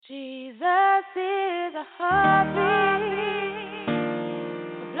the heartbeat,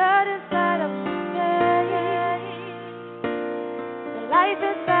 the blood inside of my veins, the life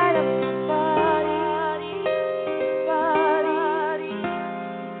inside of my body, body,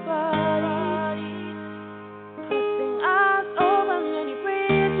 body. Crossing arms open when you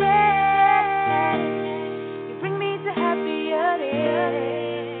breathe in. You bring me to happier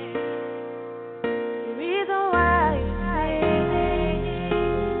days. The reason why you sing,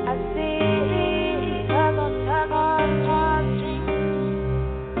 I sing, tug on your heartstrings.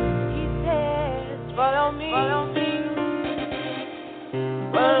 He says, follow me,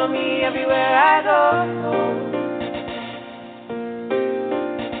 follow me everywhere I go.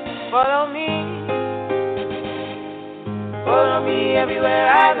 Follow me everywhere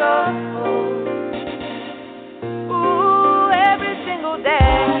I go. Ooh, every single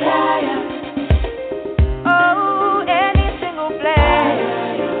day. Oh, any single place.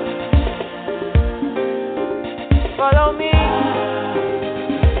 Follow me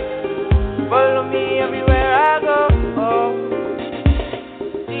everywhere I go.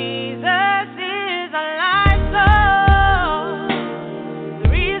 Jesus is a life song, the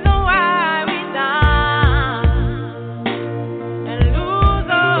reason why we dance and lose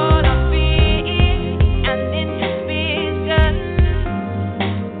all our fear and inhibition.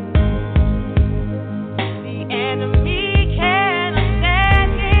 The enemy cannot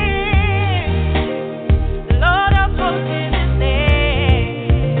stand here. The Lord of hosts is his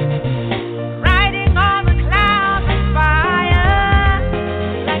name, riding on the clouds of fire,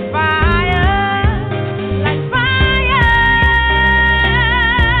 like fire, like fire.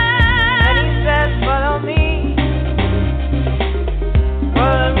 And he says, follow me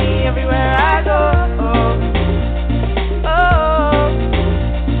everywhere I go. Oh,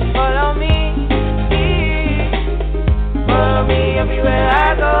 follow me everywhere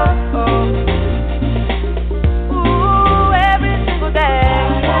I go. Ooh, every single day.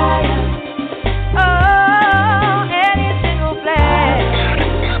 Oh, any single place.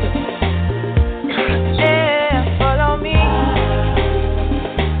 Yeah, follow me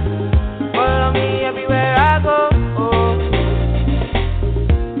everywhere I go.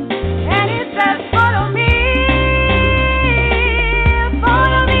 And it says, follow me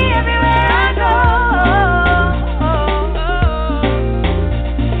everywhere I go.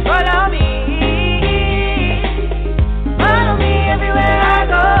 Follow me everywhere I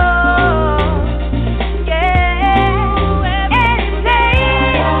go. Yeah, any place,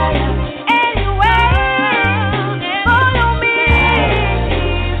 anywhere. Follow me everywhere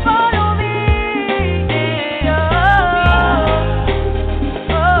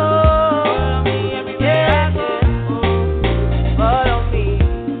I go. Follow me.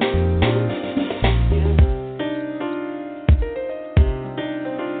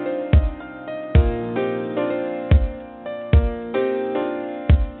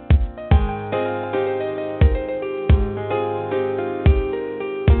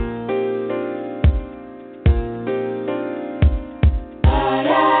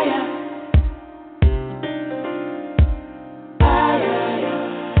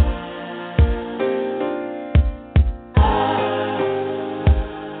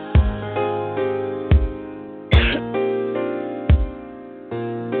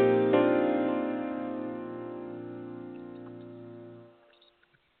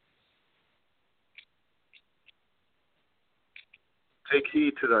 Take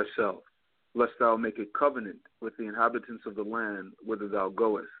heed to thyself, lest thou make a covenant with the inhabitants of the land whither thou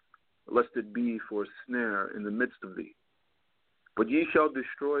goest, lest it be for a snare in the midst of thee. But ye shall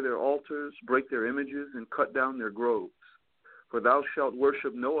destroy their altars, break their images, and cut down their groves. For thou shalt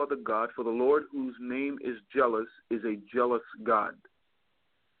worship no other God, for the Lord, whose name is a jealous God.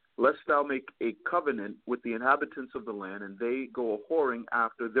 Lest thou make a covenant with the inhabitants of the land, and they go a-whoring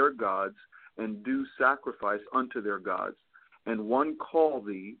after their gods, and do sacrifice unto their gods, and one call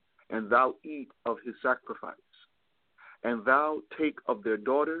thee, and thou eat of his sacrifice. And thou take of their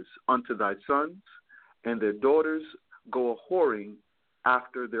daughters unto thy sons, and their daughters go a-whoring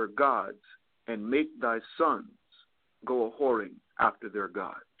after their gods, and make thy sons go a-whoring after their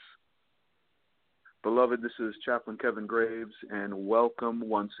gods. Beloved, this is Chaplain Kevin Graves, and welcome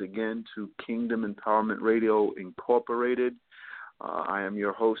once again to Kingdom Empowerment Radio Incorporated. I am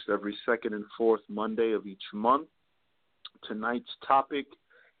your host every second and fourth Monday of each month. Tonight's topic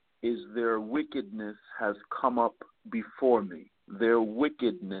is their wickedness has come up before me. Their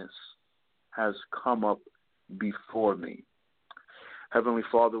wickedness has come up before me. Heavenly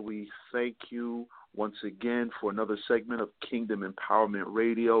Father, we thank you once again for another segment of Kingdom Empowerment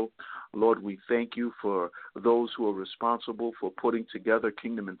Radio. Lord, we thank you for those who are responsible for putting together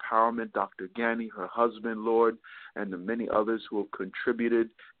Kingdom Empowerment, Dr. Gani, her husband, Lord, and the many others who have contributed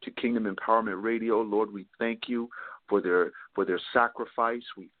to Kingdom Empowerment Radio. Lord, we thank you for their sacrifice.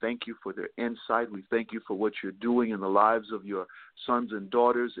 We thank you for their insight. We thank you for what you're doing in the lives of your sons and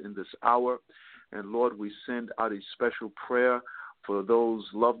daughters in this hour. And Lord, we send out a special prayer for those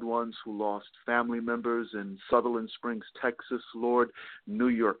loved ones who lost family members in Sutherland Springs, Texas, Lord, New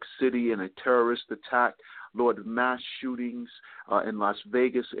York City in a terrorist attack, Lord, mass shootings in Las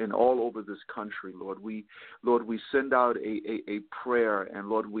Vegas and all over this country, Lord. We send out a prayer, and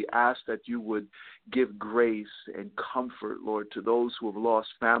Lord, we ask that you would give grace and comfort, Lord, to those who have lost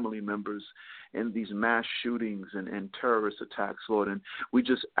family members in these mass shootings and terrorist attacks, Lord. And we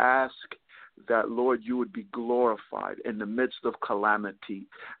just ask that, Lord, you would be glorified in the midst of calamity,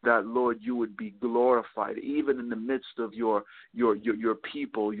 that, Lord, you would be glorified even in the midst of your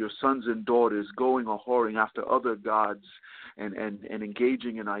people, your sons and daughters going a whoring after other gods and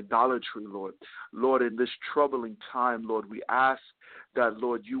engaging in idolatry, Lord. Lord, in this troubling time, Lord, we ask that,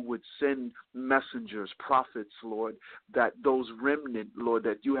 Lord, you would send messengers, prophets, Lord, that those remnant, Lord,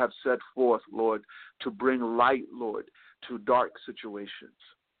 that you have set forth, Lord, to bring light, Lord, to dark situations.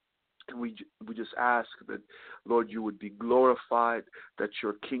 And we just ask that, Lord, you would be glorified, that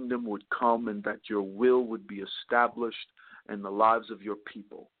your kingdom would come, and that your will would be established in the lives of your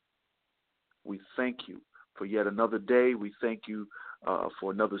people. We thank you for yet another day. We thank you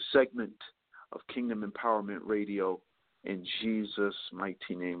for another segment of Kingdom Empowerment Radio. In Jesus'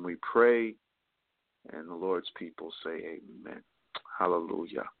 mighty name we pray, and the Lord's people say amen.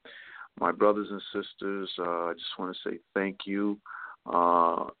 Hallelujah. My brothers and sisters, I just want to say thank you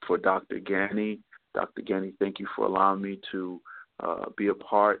for Dr. Gani. Dr. Gani, thank you for allowing me to be a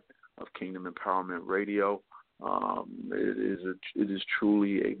part of Kingdom Empowerment Radio. It is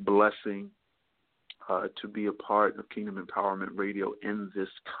truly a blessing to be a part of Kingdom Empowerment Radio in this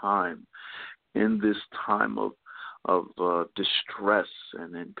time of distress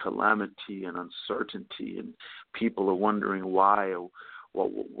and calamity and uncertainty, and people are wondering why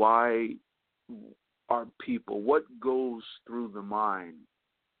are people, what goes through the mind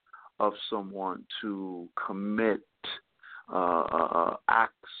of someone to commit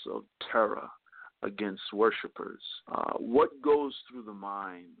acts of terror against worshipers? What goes through the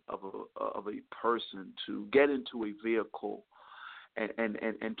mind of a person to get into a vehicle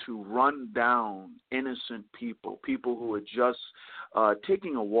and to run down innocent people who are just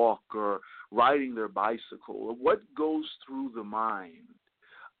taking a walk or riding their bicycle? What goes through the mind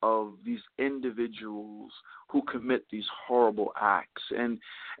of these individuals who commit these horrible acts? And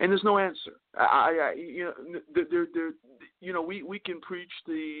there's no answer. We can preach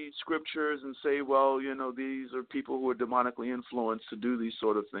the scriptures and say, well, these are people who are demonically influenced to do these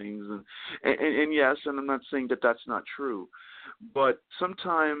sort of things, and yes, and I'm not saying that that's not true, but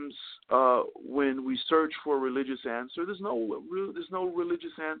sometimes when we search for a religious answer, there's no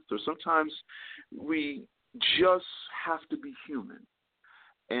religious answer. Sometimes we just have to be human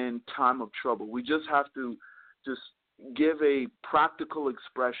in time of trouble. We just have to just give a practical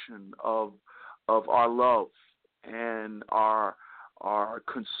expression of our love and our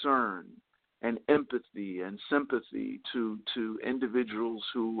concern and empathy and sympathy to individuals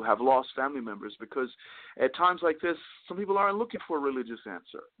who have lost family members, because at times like this, some people aren't looking for a religious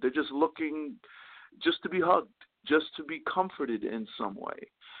answer. They're just looking just to be hugged, just to be comforted in some way.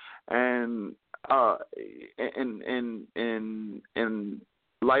 And in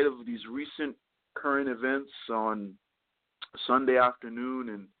light of these recent current events on Sunday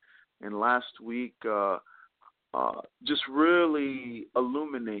afternoon and last week, just really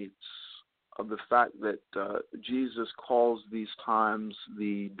illuminates of the fact that Jesus calls these times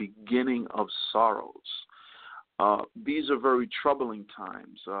the beginning of sorrows. These are very troubling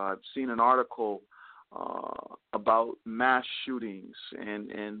times. I've seen an article about mass shootings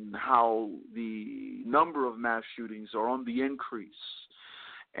and how the number of mass shootings are on the increase.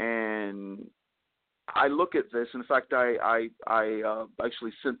 And I look at this. In fact, I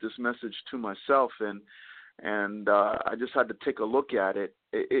actually sent this message to myself, and I just had to take a look at it.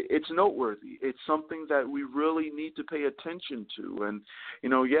 It's noteworthy. It's something that we really need to pay attention to. And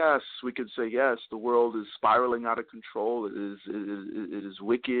yes, we could say yes, the world is spiraling out of control. It is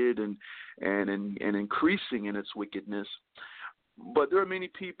wicked and increasing in its wickedness. But there are many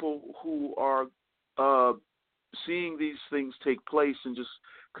people who are seeing these things take place and just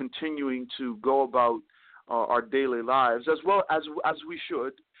continuing to go about our daily lives, as well as we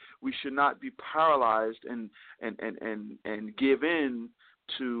should. We should not be paralyzed and give in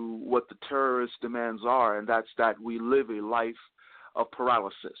to what the terrorist demands are, and that's that we live a life of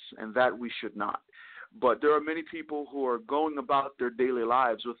paralysis, and that we should not. But there are many people who are going about their daily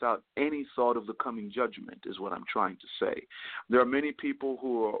lives without any thought of the coming judgment, is what I'm trying to say. There are many people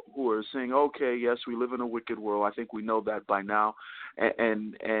who are saying, okay, yes, we live in a wicked world. I think we know that by now,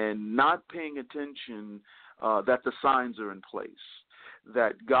 and not paying attention that the signs are in place,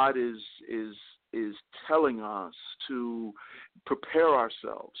 that God is telling us to prepare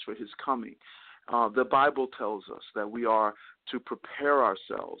ourselves for His coming. The Bible tells us that we are to prepare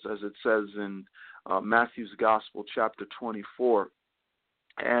ourselves, as it says in Matthew's Gospel, chapter 24.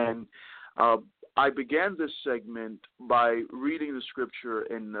 And I began this segment by reading the scripture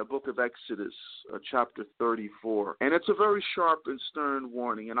in the book of Exodus, chapter 34. And it's a very sharp and stern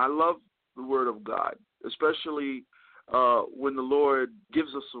warning. And I love the Word of God, especially when the Lord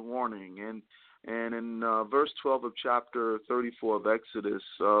gives us a warning. And in verse 12 of chapter 34 of Exodus,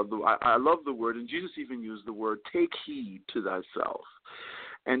 I love the word, and Jesus even used the word, take heed to thyself.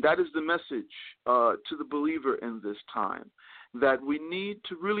 And that is the message to the believer in this time, that we need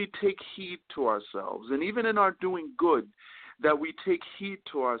to really take heed to ourselves. And even in our doing good, that we take heed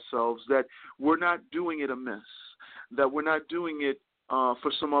to ourselves, that we're not doing it amiss, that we're not doing it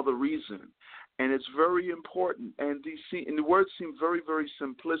for some other reason. And it's very important. And the words seem very, very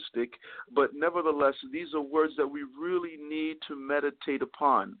simplistic, but nevertheless, these are words that we really need to meditate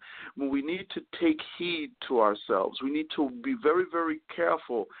upon. When we need to take heed to ourselves, we need to be very, very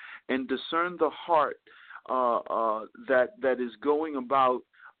careful and discern the heart that is going about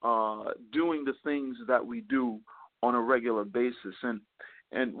doing the things that we do on a regular basis.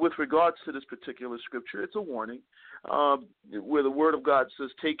 And with regards to this particular scripture, it's a warning. Where the word of God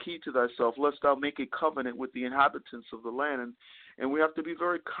says, take heed to thyself, lest thou make a covenant with the inhabitants of the land. And we have to be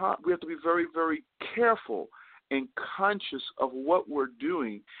very very careful and conscious of what we're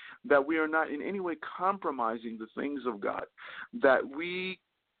doing, that we are not in any way compromising the things of God, that we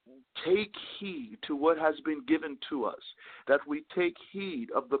take heed to what has been given to us, that we take heed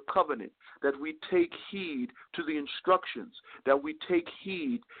of the covenant, that we take heed to the instructions, that we take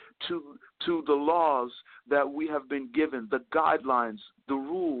heed to the laws that we have been given, the guidelines, the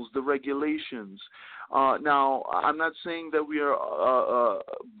rules, the regulations. Now, I'm not saying that we are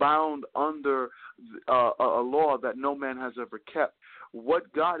bound under a law that no man has ever kept.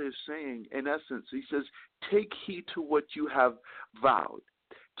 What God is saying, in essence, He says, take heed to what you have vowed.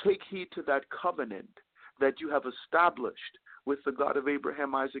 Take heed to that covenant that you have established with the God of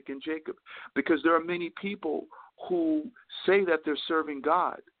Abraham, Isaac, and Jacob. Because there are many people who say that they're serving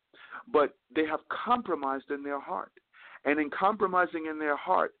God, but they have compromised in their heart. And in compromising in their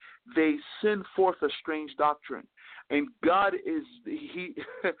heart, they send forth a strange doctrine. And God is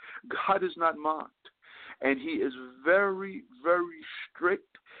not mocked. And He is very, very strict.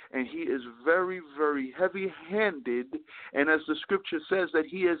 And He is very, very heavy-handed. And as the scripture says, that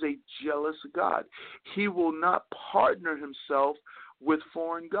He is a jealous God. He will not partner Himself with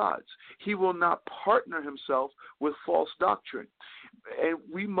foreign gods. He will not partner Himself with false doctrine. And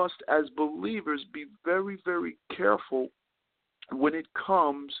we must, as believers, be very, very careful when it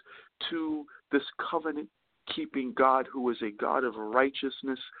comes to this covenant-keeping God, who is a God of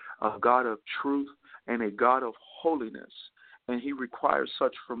righteousness, a God of truth, and a God of holiness. And He requires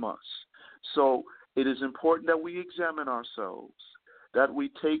such from us. So it is important that we examine ourselves, that we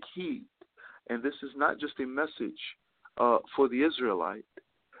take heed. And this is not just a message for the Israelite,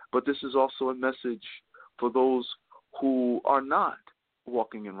 but this is also a message for those who are not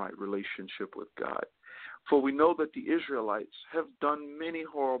walking in right relationship with God. For we know that the Israelites have done many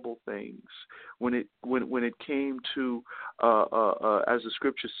horrible things when it came to, as the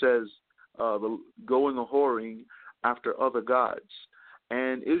scripture says, the going a whoring after other gods.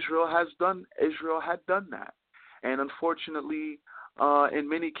 And Israel had done that. And unfortunately, in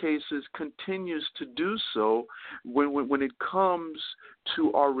many cases, continues to do so when it comes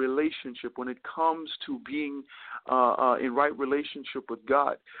to our relationship, when it comes to being in right relationship with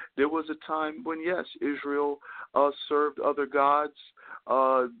God. There was a time when, yes, Israel served other gods.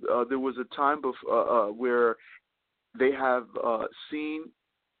 There was a time where they have seen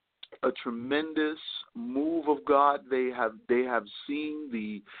a tremendous move of God. They have seen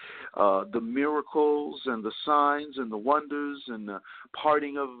the miracles and the signs and the wonders and the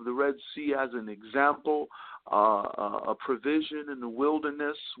parting of the Red Sea as an example, a provision in the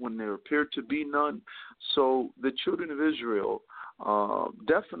wilderness when there appeared to be none. So the children of Israel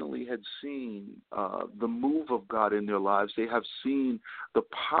definitely had seen the move of God in their lives. They have seen the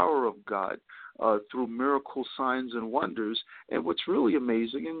power of God through miracle signs and wonders. And what's really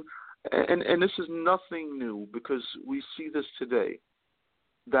amazing, and this is nothing new, because we see this today,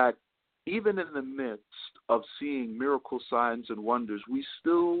 that even in the midst of seeing miracle signs and wonders, we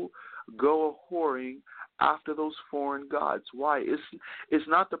still go a-whoring after those foreign gods. Why? Is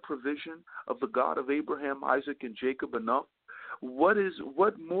not the provision of the God of Abraham, Isaac, and Jacob enough?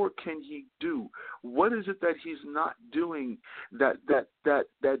 What more can he do? What is it that he's not doing that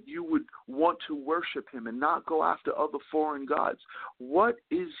you would want to worship him and not go after other foreign gods? What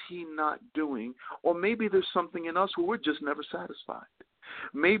is he not doing? Or maybe there's something in us where we're just never satisfied.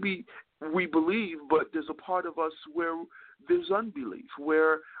 Maybe we believe, but there's a part of us where there's unbelief,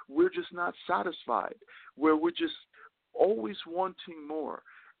 where we're just not satisfied, where we're just always wanting more,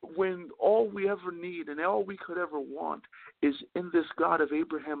 when all we ever need and all we could ever want is in this God of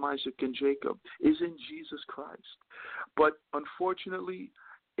Abraham, Isaac, and Jacob, is in Jesus Christ. But unfortunately,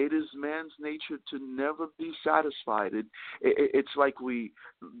 it is man's nature to never be satisfied. It's like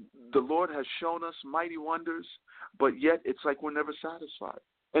the Lord has shown us mighty wonders, but yet it's like we're never satisfied.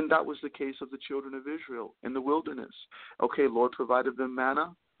 And that was the case of the children of Israel in the wilderness. Okay, Lord provided them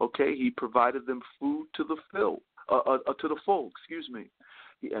manna. Okay, he provided them food to the full, excuse me.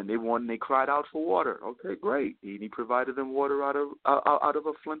 And they cried out for water. Okay, great. He provided them water out of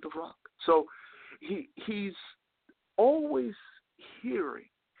a flint of rock. So he's always hearing.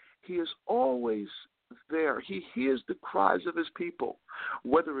 He is always there. He hears the cries of his people,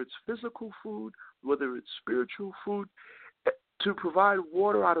 whether it's physical food, whether it's spiritual food, to provide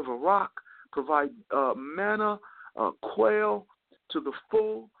water out of a rock, provide manna, quail to the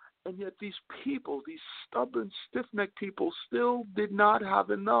full. And yet these people, these stubborn, stiff-necked people, still did not have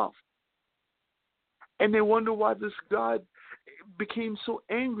enough. And they wonder why this God became so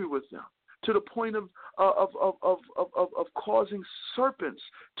angry with them, to the point of causing serpents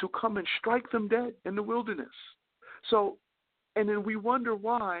to come and strike them dead in the wilderness. So, and then we wonder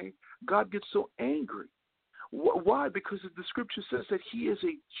why God gets so angry. Why? Because the scripture says that he is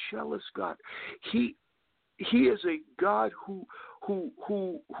a jealous God. He is a God who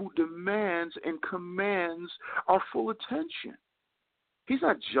demands and commands our full attention. He's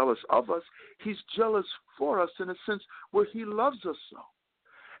not jealous of us. He's jealous for us in a sense where he loves us so.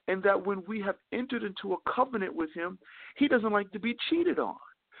 And that when we have entered into a covenant with him, he doesn't like to be cheated on.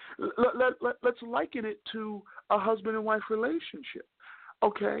 Let's liken it to a husband and wife relationship.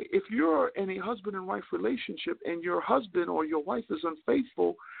 Okay, if you're in a husband and wife relationship and your husband or your wife is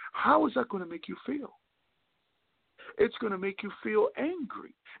unfaithful, how is that going to make you feel? It's going to make you feel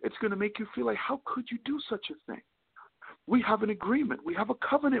angry. It's going to make you feel like, how could you do such a thing? We have an agreement. We have a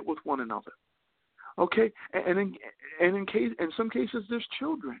covenant with one another. Okay, and in some cases there's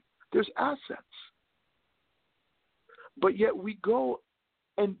children, there's assets. But yet we go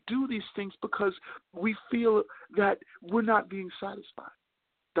and do these things because we feel that we're not being satisfied,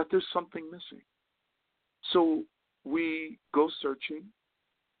 that there's something missing. So we go searching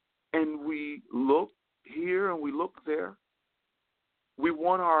and we look here and we look there. We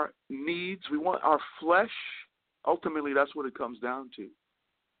want our needs. We want our flesh. Ultimately, that's what it comes down to.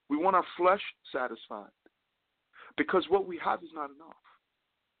 We want our flesh satisfied because what we have is not enough.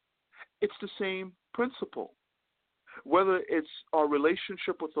 It's the same principle, whether it's our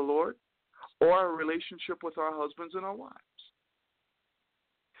relationship with the Lord or our relationship with our husbands and our wives.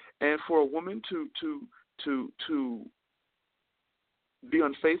 And for a woman to be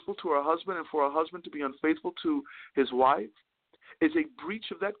unfaithful to her husband and for a husband to be unfaithful to his wife is a breach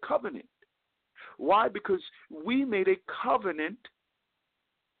of that covenant. Why? Because we made a covenant.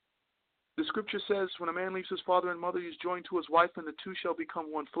 The scripture says when a man leaves his father and mother, he is joined to his wife, and the two shall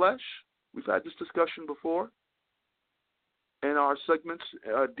become one flesh. We've had this discussion before in our segments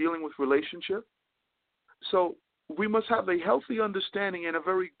dealing with relationship. So we must have a healthy understanding and a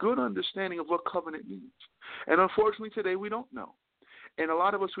very good understanding of what covenant means. And unfortunately today we don't know. And a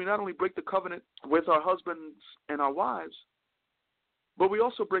lot of us, we not only break the covenant with our husbands and our wives, but we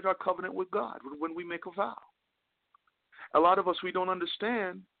also break our covenant with God when we make a vow. A lot of us, we don't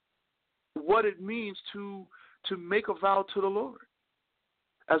understand what it means to make a vow to the Lord.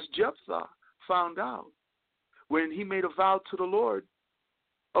 As Jephthah found out, when he made a vow to the Lord,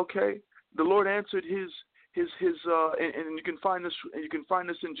 okay, the Lord answered his and you can find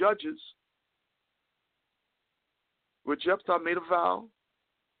this in Judges, where Jephthah made a vow.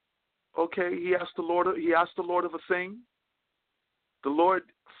 Okay, he asked the Lord of a thing. The Lord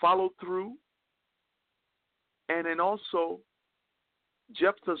followed through. And then also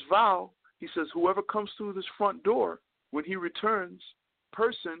Jephthah's vow, he says, whoever comes through this front door, when he returns,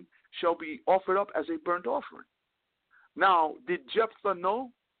 person shall be offered up as a burnt offering. Now, did Jephthah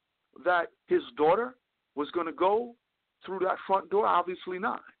know that his daughter was going to go through that front door? Obviously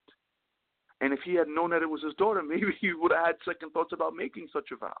not. And if he had known that it was his daughter, maybe he would have had second thoughts about making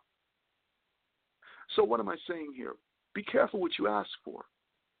such a vow. So what am I saying here? Be careful what you ask for.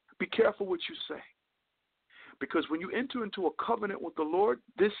 Be careful what you say. Because when you enter into a covenant with the Lord,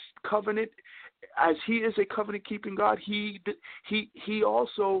 this covenant, as he is a covenant-keeping God, he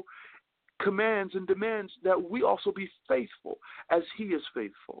also commands and demands that we also be faithful as he is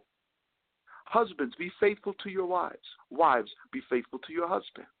faithful. Husbands, be faithful to your wives. Wives, be faithful to your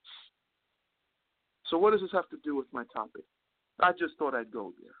husbands. So what does this have to do with my topic? I just thought I'd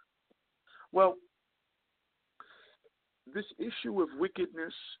go there. Well, this issue of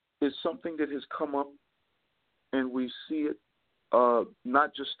wickedness is something that has come up, and we see it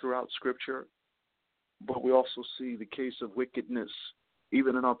not just throughout Scripture, but we also see the case of wickedness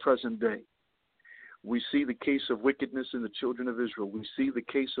even in our present day. We see the case of wickedness in the children of Israel. We see the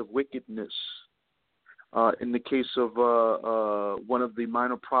case of wickedness in the case of one of the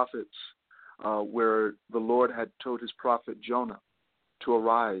minor prophets where the Lord had told his prophet Jonah to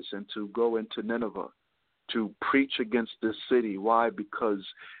arise and to go into Nineveh to preach against this city. Why? Because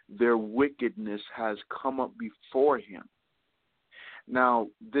their wickedness has come up before him. Now,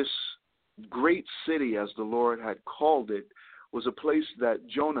 this great city, as the Lord had called it, was a place that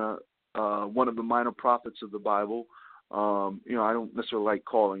Jonah, one of the minor prophets of the Bible, I don't necessarily like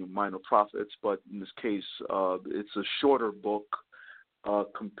calling them minor prophets, but in this case, it's a shorter book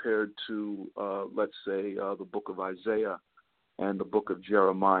compared to, let's say, the book of Isaiah and the book of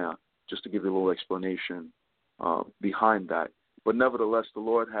Jeremiah, just to give you a little explanation behind that. But nevertheless, the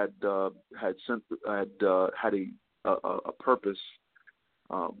Lord had a purpose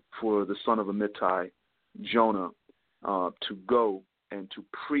for the son of Amittai, Jonah, to go and to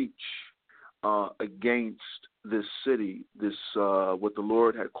preach against this city, this what the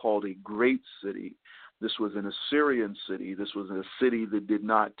Lord had called a great city. This was an Assyrian city. This was a city that did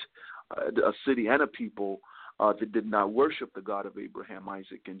not, a city and a people that did not worship the God of Abraham,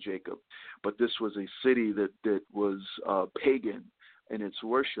 Isaac, and Jacob. But this was a city that was pagan in its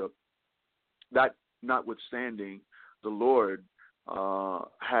worship. That notwithstanding, the Lord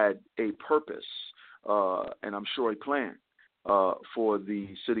had a purpose, and I'm sure a plan for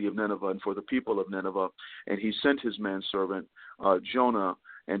the city of Nineveh and for the people of Nineveh. And he sent his manservant, Jonah,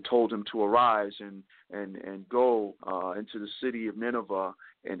 and told him to arise and go into the city of Nineveh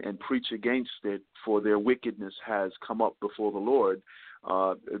and preach against it, for their wickedness has come up before the Lord.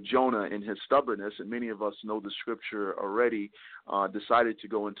 Jonah, in his stubbornness, and many of us know the scripture already, decided to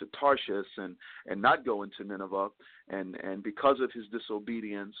go into Tarshish and not go into Nineveh. And because of his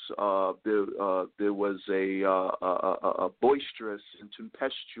disobedience, there was a boisterous and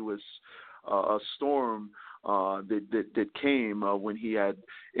tempestuous storm that came when he had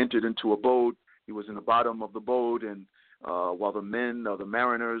entered into a boat. He was in the bottom of the boat, and while the men, the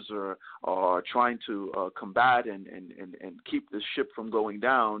mariners, are trying to combat and keep the ship from going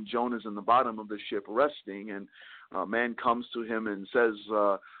down, Jonah's in the bottom of the ship resting, and a man comes to him and says,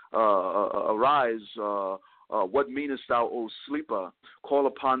 "Arise, what meanest thou, O sleeper? Call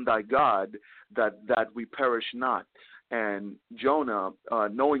upon thy God that we perish not." And Jonah,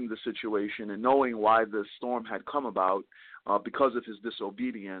 knowing the situation and knowing why the storm had come about, because of his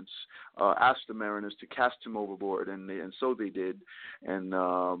disobedience, asked the mariners to cast him overboard, and so they did. And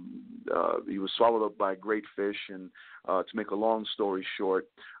he was swallowed up by a great fish. And to make a long story short,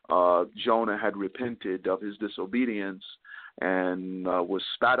 Jonah had repented of his disobedience and was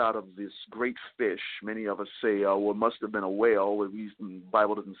spat out of this great fish. Many of us say, well, it must have been a whale. The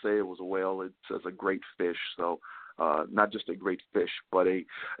Bible doesn't say it was a whale. It says a great fish. So not just a great fish, but a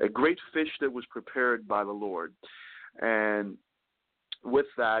great fish that was prepared by the Lord. And with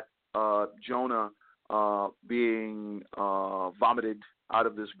that, Jonah being vomited out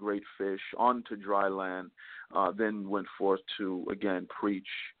of this great fish onto dry land, then went forth to, again, preach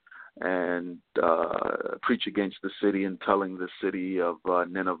against the city and telling the city of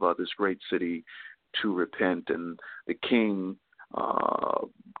Nineveh, this great city, to repent. And the king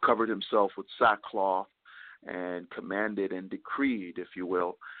covered himself with sackcloth and commanded and decreed, if you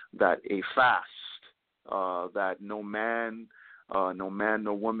will, that a fast, that no man,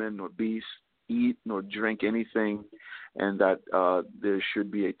 no woman, nor beast eat nor drink anything, and that there should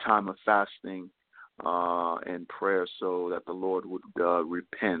be a time of fasting and prayer, so that the Lord would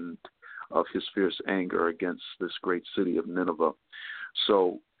repent of his fierce anger against this great city of Nineveh.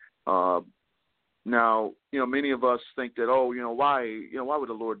 So now, many of us think that, why would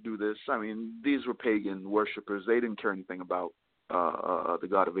the Lord do this? I mean, these were pagan worshipers. They didn't care anything about the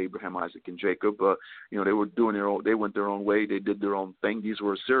God of Abraham, Isaac, and Jacob. They were doing they went their own way. They did their own thing. These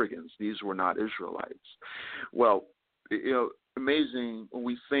were Assyrians. These were not Israelites. Well, amazing when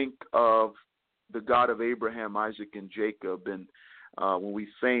we think of the God of Abraham, Isaac, and Jacob. And when we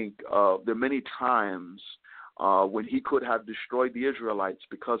think, there are many times when he could have destroyed the Israelites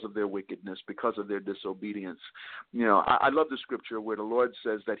because of their wickedness, because of their disobedience. You know, I love the scripture where the Lord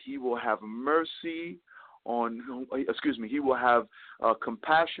says that he will have mercy on, he will have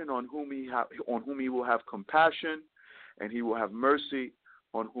compassion on whom he will have compassion, and he will have mercy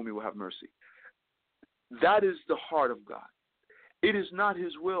on whom he will have mercy. That is the heart of God. It is not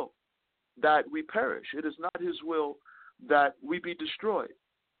his will that we perish. It is not his will that we be destroyed.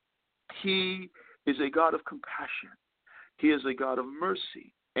 He is a God of compassion. He is a God of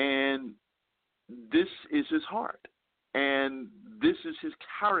mercy. And this is his heart. And this is his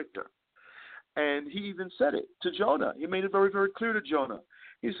character. And he even said it to Jonah. He made it very, very clear to Jonah.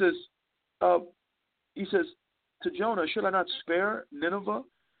 He says to Jonah, should I not spare Nineveh,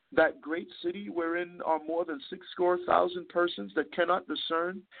 that great city wherein are more than 60,000 persons that cannot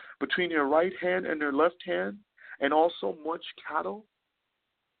discern between their right hand and their left hand, and also much cattle?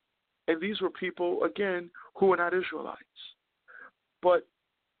 And these were people, again, who were not Israelites. But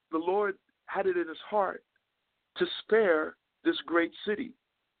the Lord had it in his heart to spare this great city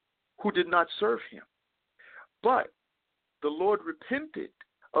who did not serve him. But the Lord repented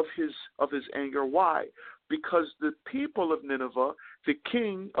of his anger. Why? Because the people of Nineveh, the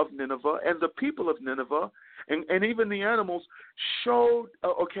king of Nineveh, and the people of Nineveh, and even the animals showed,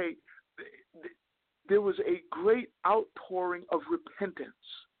 there was a great outpouring of repentance.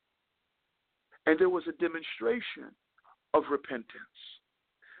 And there was a demonstration of repentance.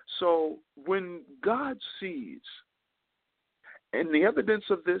 So when God sees, and the evidence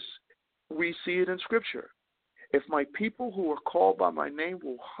of this, we see it in Scripture. If my people who are called by my name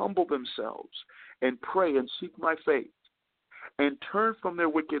will humble themselves and pray and seek my face and turn from their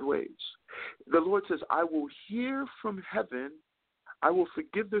wicked ways, the Lord says, I will hear from heaven, I will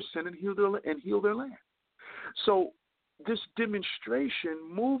forgive their sin and heal their land. So this demonstration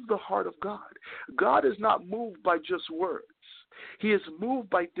moved the heart of God. God is not moved by just words. He is moved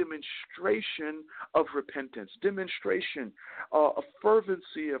by demonstration of repentance, demonstration of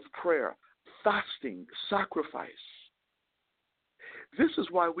fervency of prayer, fasting, sacrifice. This is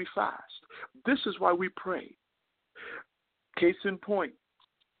why we fast. This is why we pray. Case in point,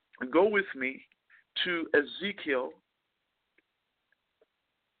 go with me to Ezekiel.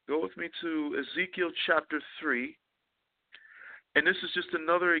 Go with me to Ezekiel chapter 3. And this is just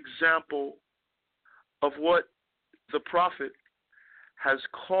another example of what the prophet has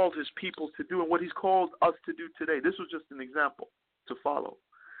called his people to do and what he's called us to do today. This was just an example to follow.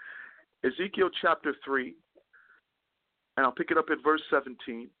 Ezekiel chapter 3, and I'll pick it up at verse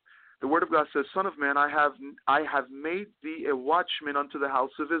 17. The word of God says, Son of man, I have made thee a watchman unto the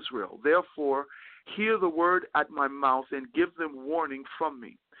house of Israel. Therefore, hear the word at my mouth and give them warning from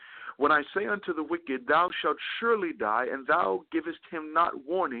me. When I say unto the wicked, thou shalt surely die, and thou givest him not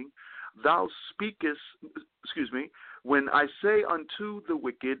warning, thou speakest, when I say unto the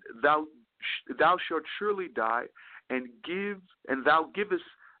wicked, thou shalt surely die, and thou givest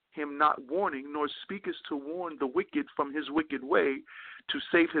him not warning, nor speakest to warn the wicked from his wicked way, to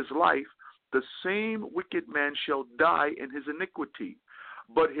save his life, the same wicked man shall die in his iniquity,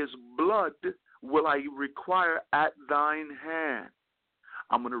 but his blood will I require at thine hand.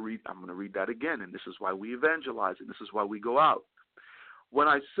 I'm going to read that again, and this is why we evangelize, and this is why we go out. When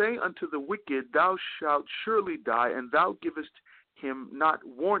I say unto the wicked, thou shalt surely die, and thou givest him not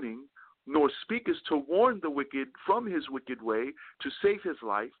warning, nor speakest to warn the wicked from his wicked way, to save his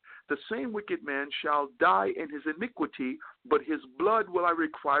life, the same wicked man shall die in his iniquity, but his blood will I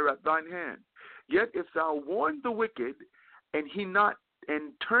require at thine hand. Yet if thou warn the wicked, and he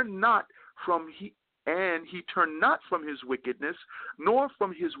turn not from his wickedness, nor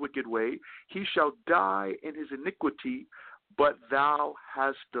from his wicked way, he shall die in his iniquity, but thou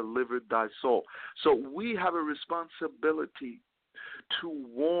hast delivered thy soul. So we have a responsibility to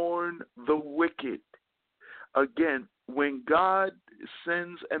warn the wicked. Again, when God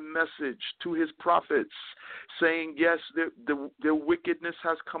sends a message to his prophets saying, yes, their wickedness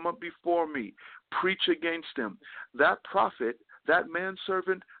has come up before me, preach against them, that prophet, that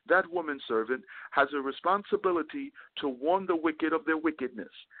manservant, that womanservant has a responsibility to warn the wicked of their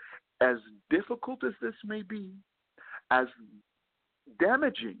wickedness. As difficult as this may be, as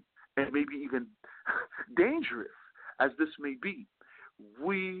damaging and maybe even dangerous as this may be,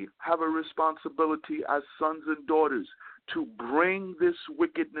 we have a responsibility as sons and daughters to bring this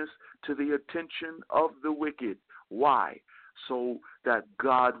wickedness to the attention of the wicked. Why? So that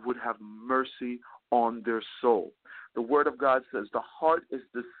God would have mercy on their soul. The Word of God says the heart is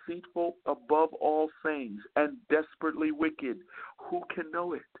deceitful above all things and desperately wicked. Who can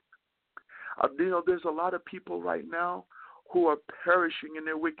know it? There's a lot of people right now who are perishing in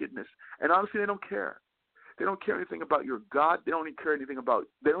their wickedness. And honestly, they don't care. They don't care anything about your God. They don't even care anything about,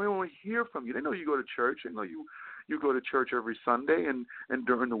 they don't even want to hear from you. They know you go to church. They know you go to church every Sunday and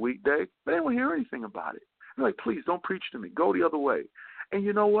during the weekday. But they don't hear anything about it. They're like, please, don't preach to me. Go the other way. And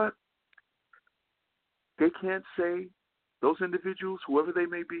you know what? They can't say, those individuals, whoever they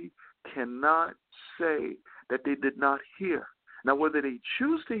may be, cannot say that they did not hear. Now, whether they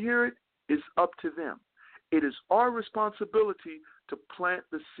choose to hear it is up to them. It is our responsibility to plant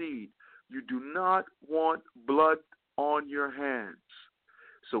the seed. You do not want blood on your hands.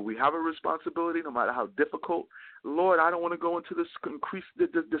 So we have a responsibility, no matter how difficult. Lord, I don't want to go into this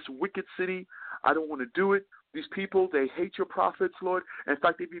wicked city. I don't want to do it. These people, they hate your prophets, Lord. In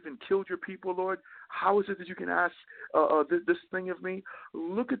fact, they've even killed your people, Lord. How is it that you can ask this thing of me?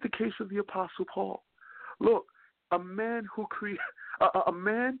 Look at the case of the Apostle Paul. Look, a man who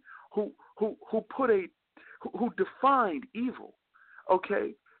defined evil.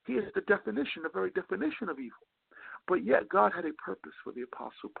 Okay, he is the very definition of evil. But yet God had a purpose for the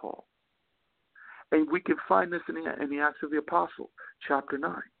Apostle Paul. And we can find this in the Acts of the Apostle, chapter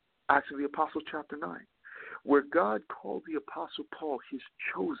 9. Acts of the Apostle, chapter 9, where God called the Apostle Paul his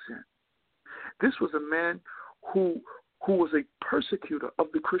chosen. This was a man who was a persecutor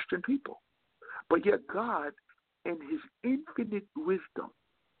of the Christian people. But yet God, in his infinite wisdom,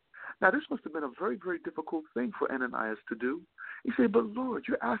 now this must have been a very, very difficult thing for Ananias to do. He said, but Lord,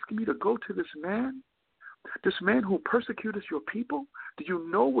 you're asking me to go to this man who persecutes your people? Do you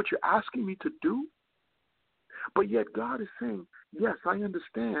know what you're asking me to do? But yet God is saying, yes, I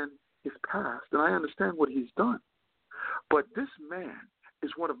understand his past, and I understand what he's done. But this man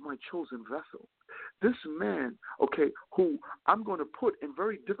is one of my chosen vessels. This man, who I'm going to put in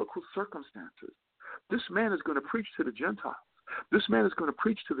very difficult circumstances. This man is going to preach to the Gentiles. This man is going to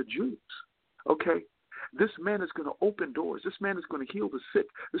preach to the Jews. This man is going to open doors. This man is going to heal the sick.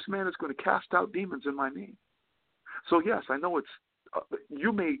 This man is going to cast out demons in my name. So yes, I know it's.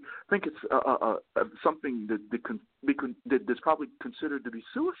 You may think it's something that's probably considered to be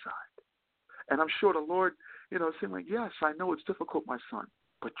suicide, and I'm sure the Lord, saying like, yes, I know it's difficult, my son,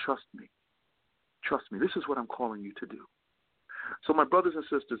 but trust me. Trust me. This is what I'm calling you to do. So, my brothers and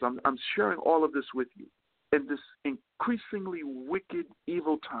sisters, I'm sharing all of this with you in this increasingly wicked,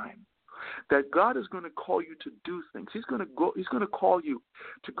 evil time. That God is going to call you to do things. He's going to call you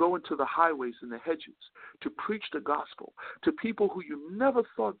to go into the highways and the hedges, to preach the gospel, to people who you never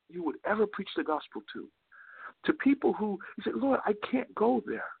thought you would ever preach the gospel to people who, you say, Lord, I can't go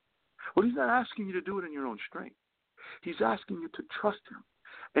there. Well, he's not asking you to do it in your own strength. He's asking you to trust him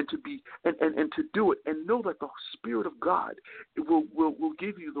and to be and to do it and know that the Spirit of God will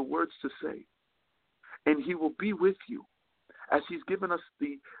give you the words to say. And he will be with you. As he's given us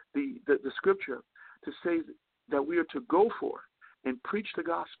the scripture to say that we are to go forth and preach the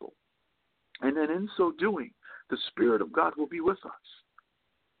gospel. And then in so doing, the Spirit of God will be with us.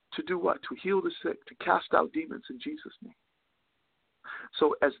 To do what? To heal the sick, to cast out demons in Jesus' name.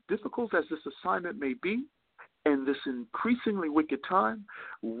 So as difficult as this assignment may be, in this increasingly wicked time,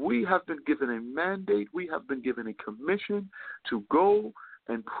 we have been given a mandate, we have been given a commission to go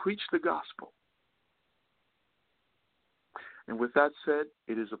and preach the gospel. And with that said,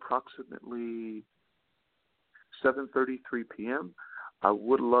 it is approximately 7:33 p.m. I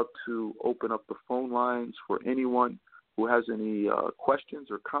would love to open up the phone lines for anyone who has any questions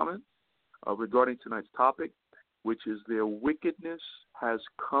or comments regarding tonight's topic, which is their wickedness has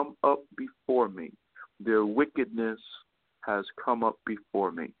come up before me. Their wickedness has come up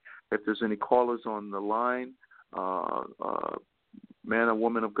before me. If there's any callers on the line, man or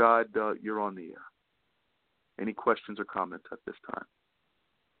woman of God, you're on the air. Any questions or comments at this time?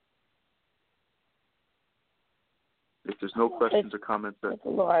 If there's no questions or comments, praise the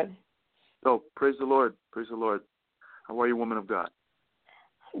Lord. Oh, praise the Lord. Praise the Lord. How are you, woman of God?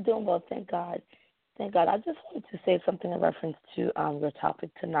 I'm doing well, thank God. Thank God. I just wanted to say something in reference to your topic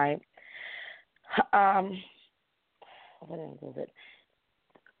tonight. What is it?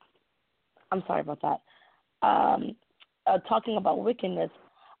 I'm sorry about that. Talking about wickedness.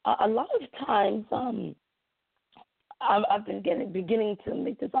 A lot of times, I've been beginning to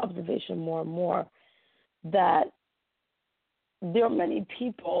make this observation more and more that there are many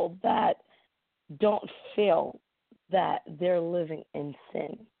people that don't feel that they're living in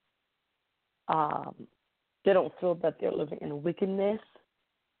sin. They don't feel that they're living in wickedness,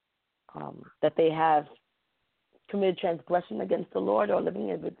 that they have committed transgression against the Lord or living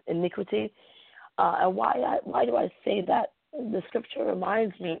in iniquity. And why do I say that? The scripture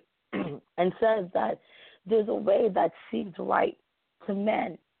reminds me and says that there's a way that seems right to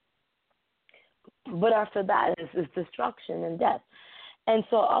men, But after that is destruction and death. And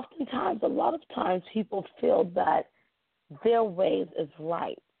so oftentimes, a lot of times, people feel that their ways is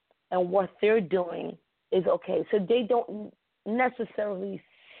right and what they're doing is okay. So they don't necessarily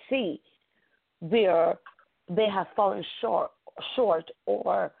see where they have fallen short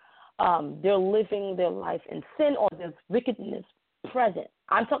or they're living their life in sin or there's wickedness present.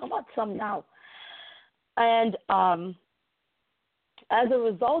 I'm talking about some now. And as a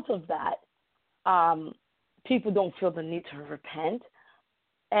result of that, people don't feel the need to repent.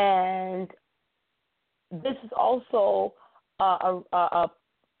 And this is also one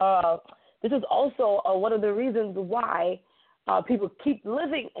of the reasons why people keep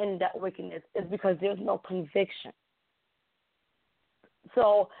living in that wickedness is because there's no conviction.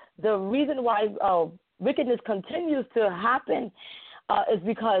 So the reason why wickedness continues to happen is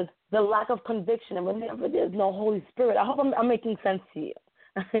because the lack of conviction, and whenever there's no Holy Spirit. I hope I'm making sense to you.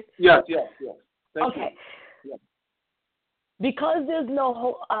 Yes. Thank okay. you. Yeah. Because there's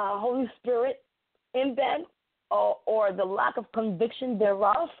no Holy Spirit in them, or the lack of conviction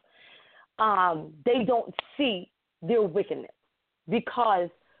thereof, they don't see their wickedness because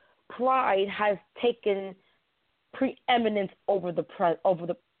pride has taken preeminence over the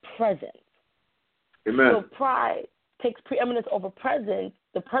presence. Amen. So pride takes preeminence over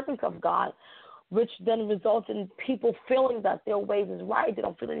the presence of God, which then results in people feeling that their ways is right. They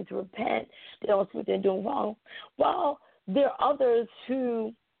don't feel the need to repent. They don't feel they're doing wrong. Well, there are others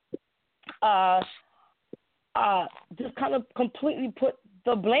who just kind of completely put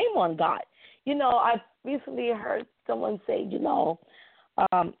the blame on God. I've recently heard someone say,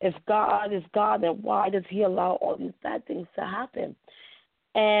 if God is God, then why does he allow all these bad things to happen?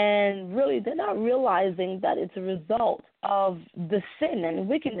 And really, they're not realizing that it's a result of the sin and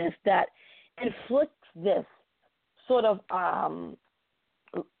wickedness that inflicts this sort of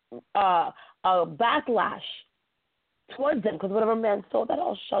backlash towards them, because whatever man sow, that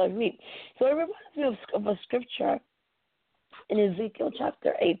all shall he reap. So it reminds me of a scripture in Ezekiel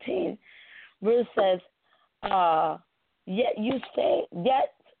chapter 18, where it says, Yet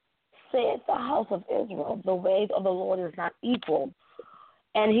saith the house of Israel, the ways of the Lord is not equal.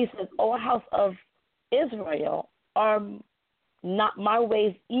 And he says, O house of Israel, are not my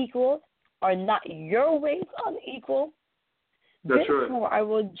ways equal? Are not your ways unequal? That's Therefore right. I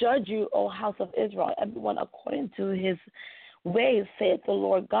will judge you, O house of Israel, everyone according to his ways, saith the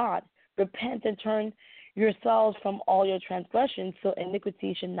Lord God. Repent and turn yourselves from all your transgressions, so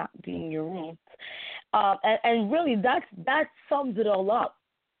iniquity should not be in your rooms. And really, that sums it all up.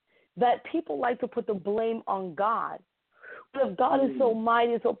 That people like to put the blame on God. But if God is so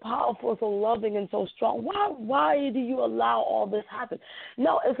mighty, so powerful, so loving, and so strong, why do you allow all this to happen?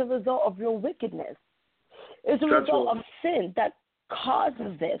 No, it's a result of your wickedness. It's a result of sin that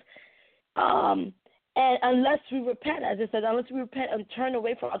causes this. And unless we repent, as I said, unless we repent and turn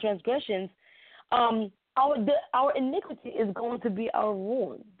away from our transgressions, our iniquity is going to be our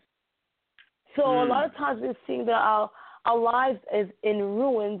ruin. So a lot of times we're seeing that our lives is in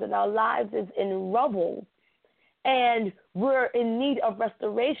ruins and our lives is in rubble, and we're in need of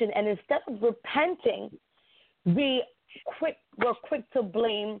restoration. And instead of repenting, we're quick to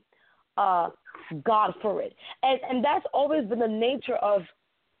blame God for it. And that's always been the nature of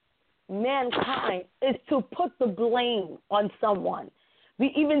mankind, is to put the blame on someone.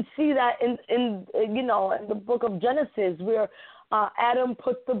 We even see that in the book of Genesis, where Adam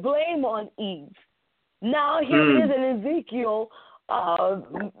put the blame on Eve. Now here it is in Ezekiel,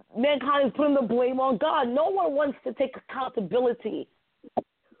 mankind is putting the blame on God. No one wants to take accountability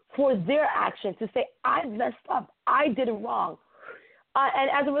for their actions, to say, I messed up, I did it wrong. And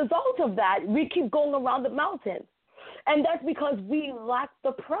as a result of that, we keep going around the mountain. And that's because we lack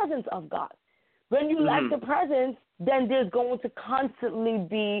the presence of God. When you lack the presence, then there's going to constantly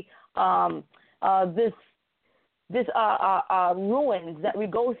be this ruins that we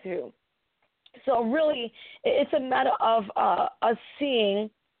go through. So really, it's a matter of us seeing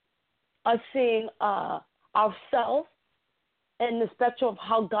ourselves in the spectrum of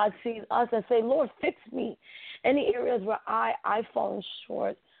how God sees us, and say, Lord, fix me. Any areas where I've fallen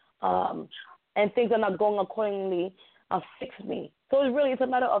short and things are not going accordingly, fix me. So it's a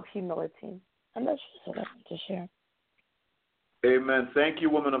matter of humility. And that's just what I want to share. Amen. Thank you,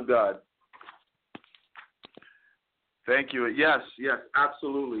 woman of God. Thank you. Yes,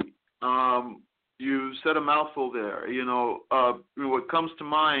 absolutely. You said a mouthful there. What comes to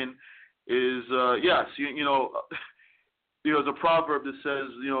mind is, yes, there's a proverb that says,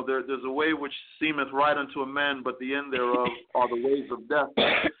 there's a way which seemeth right unto a man, but the end thereof are the ways of death.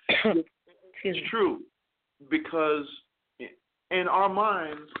 It's true, because in our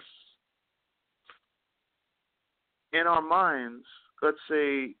minds, in our minds, let's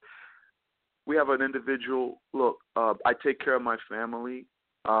say we have an individual, look, I take care of my family,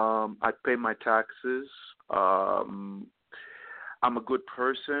 I pay my taxes, I'm a good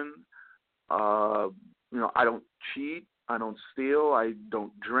person, I don't cheat, I don't steal, I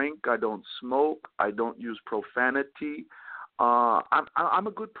don't drink, I don't smoke, I don't use profanity. I'm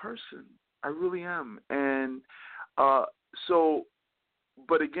a good person. I really am. And so,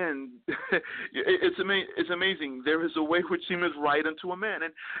 but again, it's amazing. There is a way which seemeth right unto a man,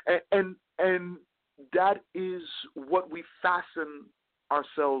 and that is what we fasten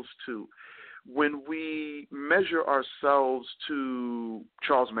ourselves to when we measure ourselves to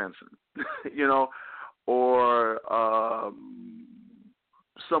Charles Manson, or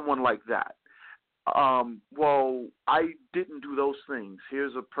someone like that. Well, I didn't do those things.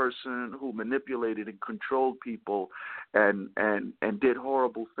 Here's a person who manipulated and controlled people and did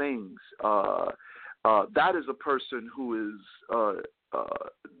horrible things. That is a person who is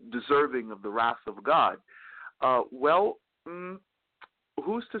deserving of the wrath of God.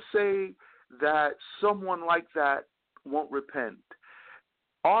 Who's to say that someone like that won't repent?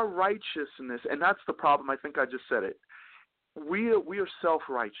 Our righteousness, and that's the problem. I think I just said it. We are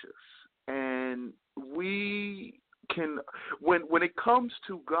self-righteous, and we can, when it comes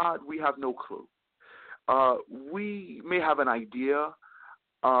to God, we have no clue. We may have an idea.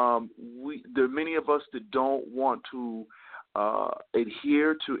 There are many of us that don't want to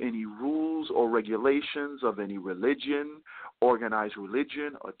adhere to any rules or regulations of any religion, organized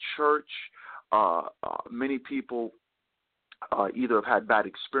religion, a church. Many people either have had bad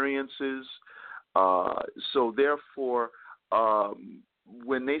experiences. So therefore,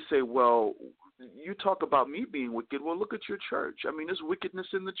 when they say, well, you talk about me being wicked, well, look at your church. I mean, there's wickedness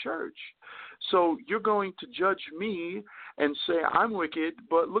in the church. So you're going to judge me and say I'm wicked,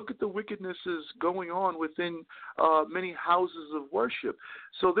 but look at the wickednesses going on within many houses of worship.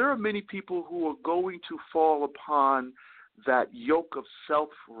 So there are many people who are going to fall upon that yoke of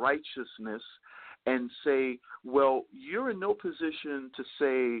self-righteousness and say, well, you're in no position to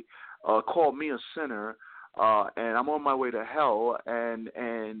say, call me a sinner, and I'm on my way to hell, and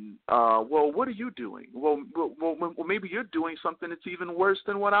well, what are you doing? Well, maybe you're doing something that's even worse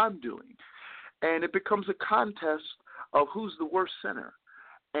than what I'm doing. And it becomes a contest of who's the worst sinner.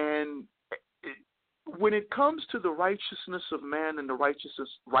 And when it comes to the righteousness of man and the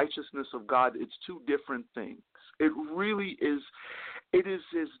righteousness of God, it's two different things. It really is. It is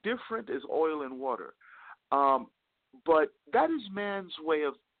as different as oil and water. But that is man's way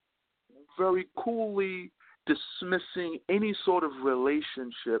of very coolly dismissing any sort of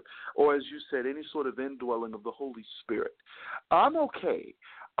relationship, or as you said, any sort of indwelling of the Holy Spirit. I'm okay.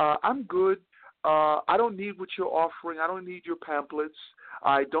 I'm good. I don't need what you're offering. I don't need your pamphlets.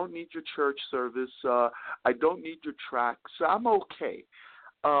 I don't need your church service. I don't need your tracts. I'm okay.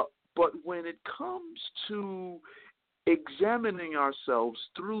 But when it comes to examining ourselves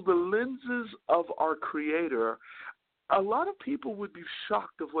through the lenses of our Creator, a lot of people would be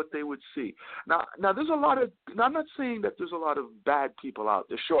shocked of what they would see. Now there's a lot of, I'm not saying that there's a lot of bad people out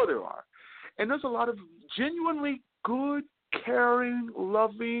there. Sure there are. And there's a lot of genuinely good, caring,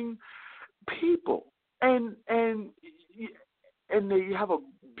 loving people. And they have a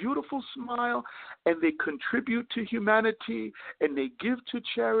beautiful smile, and they contribute to humanity, and they give to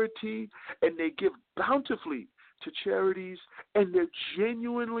charity, and they give bountifully to charities, and they're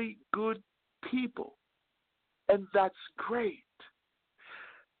genuinely good people. And that's great.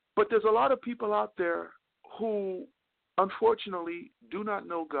 But there's a lot of people out there who, unfortunately, do not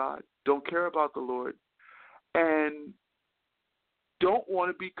know God, don't care about the Lord, and don't want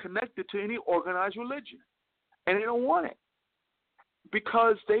to be connected to any organized religion. And they don't want it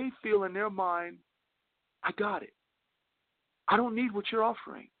because they feel in their mind, I got it. I don't need what you're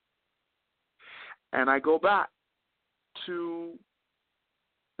offering. And I go back to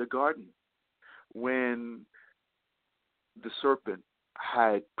the garden when the serpent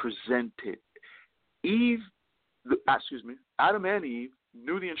had presented Adam and Eve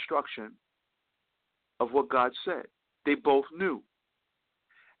knew the instruction of what God said. They both knew.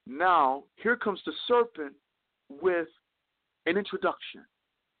 Now, here comes the serpent with an introduction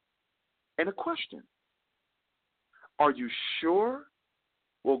and a question. Are you sure?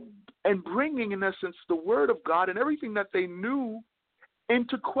 Well, and bringing, in essence, the word of God and everything that they knew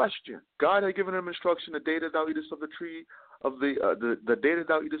into question. God had given them instruction: the day that thou eatest of the tree of the day that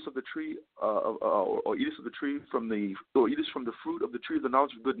thou eatest of the tree, or eatest of the tree or eatest from the fruit of the tree of the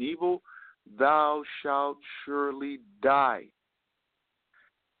knowledge of good and evil, thou shalt surely die.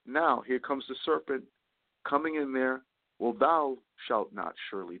 Now here comes the serpent coming in there. Well, thou shalt not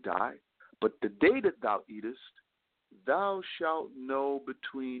surely die, but the day that thou eatest, thou shalt know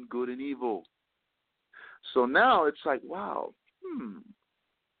between good and evil. So now it's like, wow,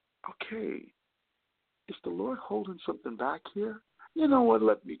 okay, is the Lord holding something back here? You know what,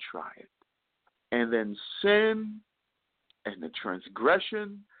 let me try it. And then sin and the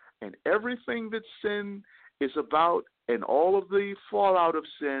transgression and everything that sin is about and all of the fallout of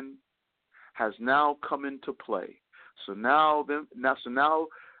sin has now come into play. So now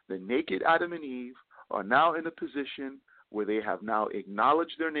the naked Adam and Eve are now in a position where they have now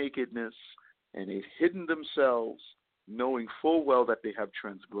acknowledged their nakedness and they've hidden themselves, knowing full well that they have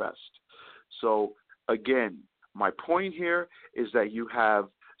transgressed. So again, my point here is that you have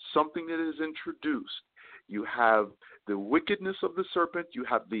something that is introduced. You have the wickedness of the serpent. You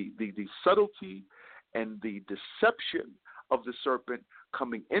have the subtlety and the deception of the serpent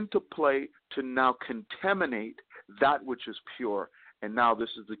coming into play to now contaminate that which is pure. And now this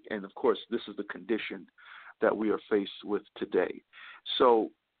is of course, this is the condition that we are faced with today.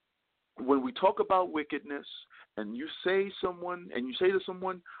 So when we talk about wickedness and you say to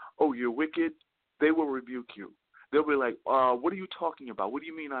someone, oh, you're wicked, they will rebuke you. They'll be like, what are you talking about? What do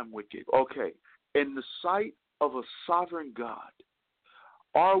you mean I'm wicked? Okay, in the sight of a sovereign God,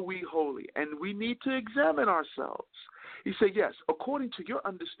 are we holy? And we need to examine ourselves. He said, yes, according to your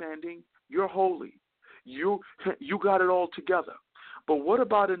understanding, you're holy. You got it all together. But what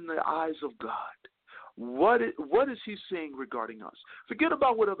about in the eyes of God? What is he saying regarding us? Forget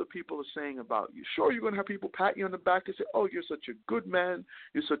about what other people are saying about you. Sure, you're going to have people pat you on the back and say, oh, you're such a good man.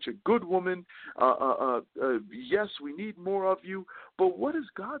 You're such a good woman. Yes, we need more of you. But what is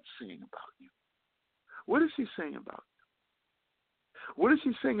God saying about you? What is he saying about you? What is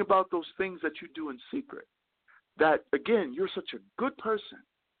he saying about those things that you do in secret? That, again, you're such a good person.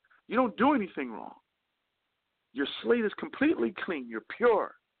 You don't do anything wrong. Your slate is completely clean. You're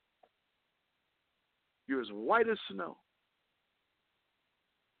pure. You're as white as snow.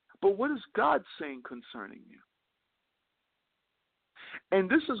 But what is God saying concerning you? And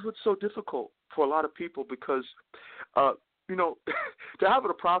this is what's so difficult for a lot of people because, to have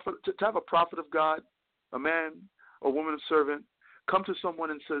a prophet of God, a man or woman of servant, come to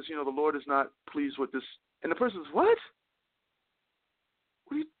someone and says, the Lord is not pleased with this. And the person says, what?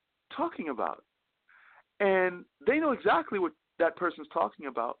 What are you talking about? And they know exactly what that person's talking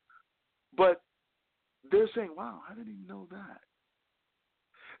about, but they're saying, wow, I didn't even know that.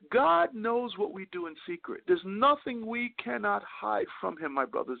 God knows what we do in secret. There's nothing we cannot hide from him, my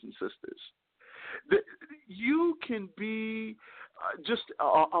brothers and sisters. You can be just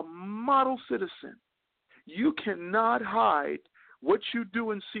a model citizen. You cannot hide what you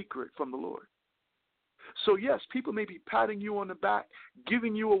do in secret from the Lord. So, yes, people may be patting you on the back,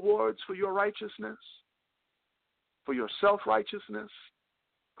 giving you awards for your righteousness, for your self-righteousness.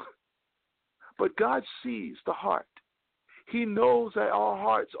 But God sees the heart. He knows that our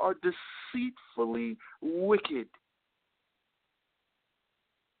hearts are deceitfully wicked.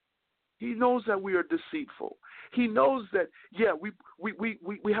 He knows that we are deceitful. He knows that,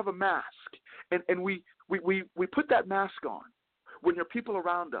 we have a mask, and we put that mask on when there are people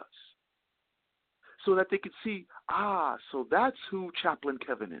around us so that they can see, so that's who Chaplain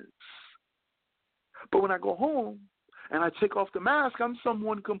Kevin is. But when I go home and I take off the mask, I'm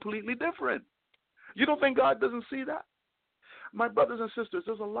someone completely different. You don't think God doesn't see that? My brothers and sisters,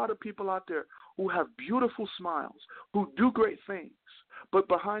 there's a lot of people out there who have beautiful smiles, who do great things, but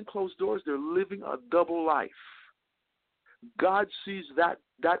behind closed doors, they're living a double life. God sees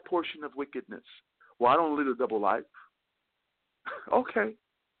that portion of wickedness. Well, I don't live a double life. Okay,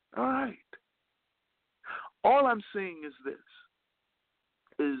 all right. All I'm saying is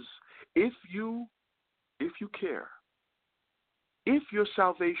this, is if you care, if your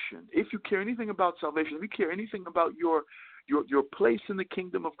salvation, if you care anything about salvation, if you care anything about your place in the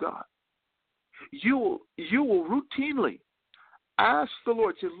kingdom of God, you will routinely ask the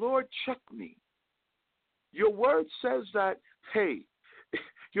Lord, say, Lord, check me. Your word says that,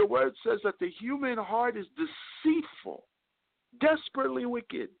 your word says that the human heart is deceitful, desperately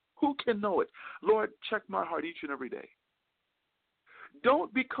wicked. Who can know it? Lord, check my heart each and every day.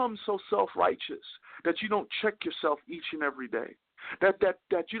 Don't become so self-righteous that you don't check yourself each and every day.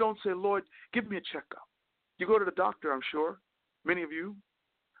 That you don't say, Lord, give me a checkup. You go to the doctor, I'm sure. Many of you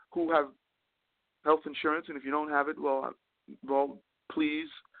who have health insurance, and if you don't have it, well, please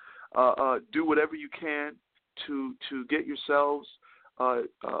do whatever you can to get yourselves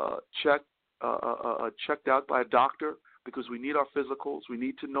checked out by a doctor, because we need our physicals. We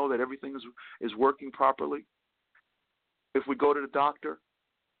need to know that everything is working properly. If we go to the doctor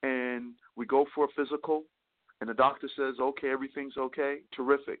and we go for a physical and the doctor says, okay, everything's okay,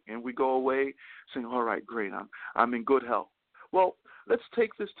 terrific, and we go away saying, all right, great, I'm in good health. Well, let's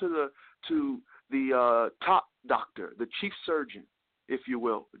take this to the top doctor, the chief surgeon, if you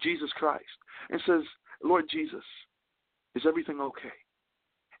will, Jesus Christ, and says, Lord Jesus, is everything okay?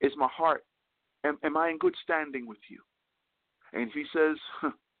 Is my heart, am I in good standing with you? And if he says,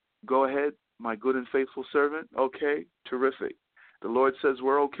 go ahead, my good and faithful servant, okay, terrific. The Lord says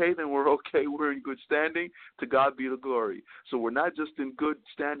we're okay, then we're okay. We're in good standing. To God be the glory. So we're not just in good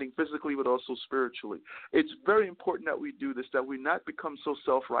standing physically, but also spiritually. It's very important that we do this, that we not become so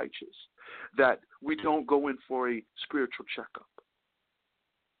self-righteous, that we don't go in for a spiritual checkup.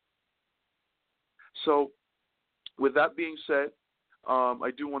 So with that being said,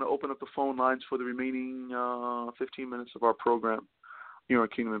 I do want to open up the phone lines for the remaining 15 minutes of our program here on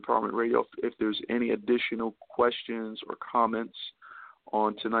Kingdom Empowerment Radio. If there's any additional questions or comments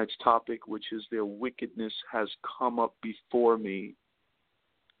on tonight's topic, which is their wickedness has come up before me.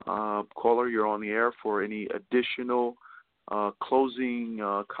 Caller, you're on the air for any additional closing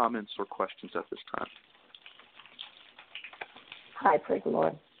comments or questions at this time. Hi, praise the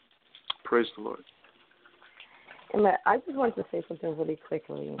Lord. Praise the Lord. And I just wanted to say something really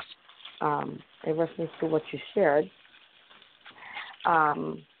quickly in reference to what you shared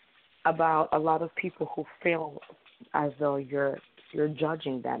about a lot of people who feel as though you're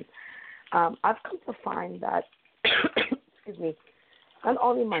judging them. I've come to find that, excuse me, not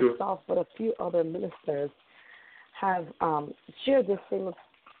only myself but a few other ministers have shared the same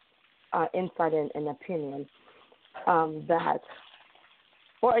insight and opinion that,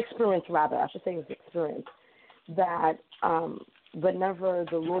 or experience rather, I should say it's experience, that whenever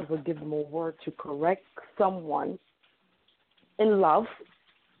the Lord would give them a word to correct someone in love,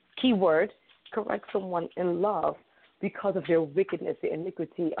 key word, correct someone in love because of their wickedness, their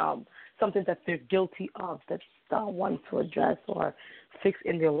iniquity, something that they're guilty of that they want to address or fix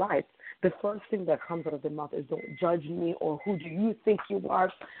in their life, the first thing that comes out of their mouth is, don't judge me, or who do you think you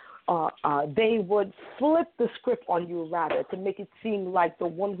are? They would flip the script on you, rather, to make it seem like the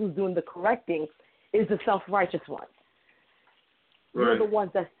one who's doing the correcting is the self-righteous one. Right. You're the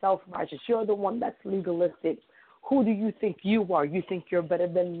one that's self-righteous. You're the one that's legalistic. Who do you think you are? You think you're better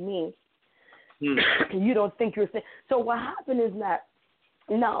than me. You don't think you're... So what happened is that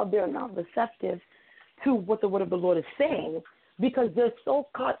now they're not receptive to what the word of the Lord is saying, because they're so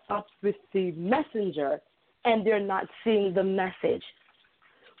caught up with the messenger and they're not seeing the message.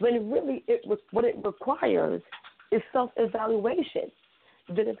 When really what it requires is self-evaluation.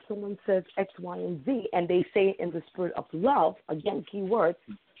 That if someone says X, Y, and Z, and they say it in the spirit of love, again, key word,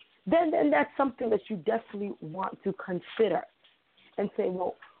 then that's something that you definitely want to consider and say,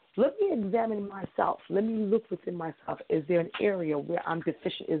 well, let me examine myself. Let me look within myself. Is there an area where I'm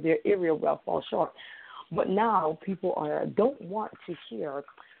deficient? Is there an area where I fall short? But now people don't want to hear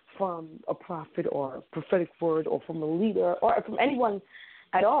from a prophet or a prophetic word or from a leader or from anyone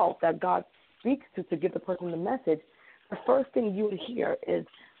at all that God speaks to give the person the message. The first thing you would hear is,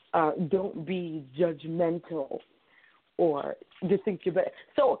 don't be judgmental, or just think you're better.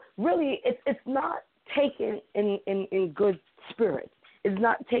 So really, it's not taken in good spirit. It's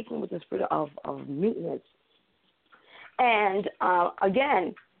not taken with the spirit of meekness. And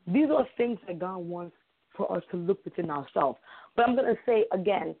again, these are things that God wants for us to look within ourselves. But I'm going to say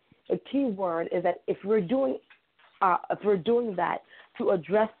again, a key word is that if we're doing that to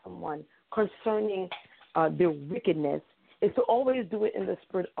address someone concerning their wickedness, is to always do it in the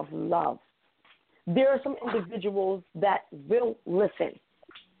spirit of love. There are some individuals that will listen,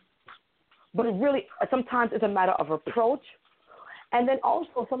 but it really sometimes it's a matter of approach, and then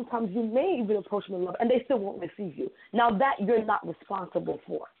also sometimes you may even approach them in love, and they still won't receive you. Now that you're not responsible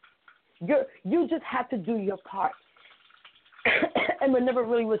for, you just have to do your part, and we're never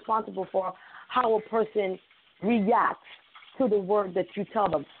really responsible for how a person reacts to the word that you tell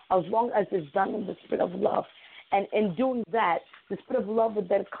them, as long as it's done in the spirit of love. And in doing that, the spirit of love will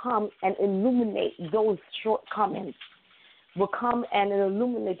then come and illuminate those shortcomings, will come and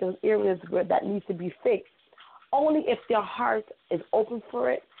illuminate those areas where that needs to be fixed. Only if their heart is open for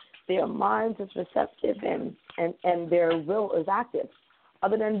it, their mind is receptive, and their will is active.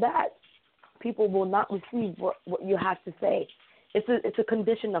 Other than that, people will not receive what you have to say. It's a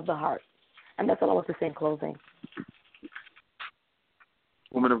condition of the heart. And that's all I want to say in closing.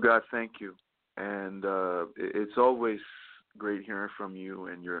 Woman of God, thank you. And it's always great hearing from you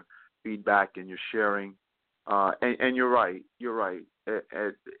and your feedback and your sharing. And you're right. You're right.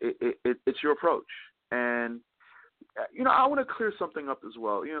 It's your approach. And, I want to clear something up as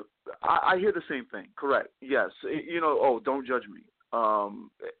well. I hear the same thing. Correct. Yes. Don't judge me.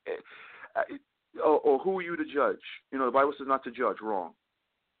 or who are you to judge? You know, the Bible says not to judge. Wrong.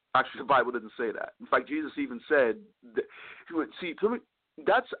 Actually, the Bible didn't say that. In fact, Jesus even said, see, to me,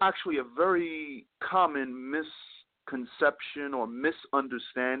 that's actually a very common misconception or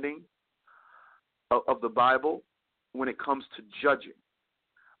misunderstanding of the Bible when it comes to judging.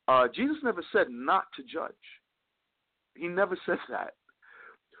 Jesus never said not to judge. He never said that.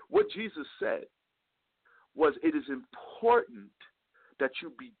 What Jesus said was it is important that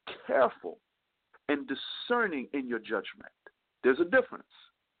you be careful and discerning in your judgment. There's a difference.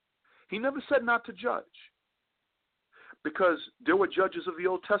 He never said not to judge, because there were judges of the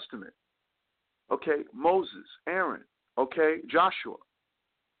Old Testament. Okay, Moses, Aaron, okay, Joshua.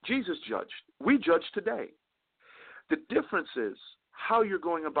 Jesus judged. We judge today. The difference is how you're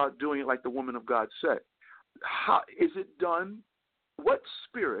going about doing it, like the woman of God said. How is it done? What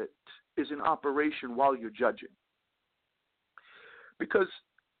spirit is in operation while you're judging? Because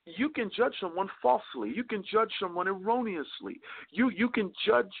you can judge someone falsely. You can judge someone erroneously. You can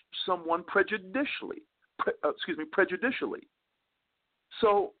judge someone prejudicially. Prejudicially.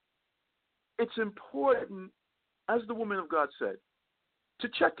 So it's important, as the woman of God said, to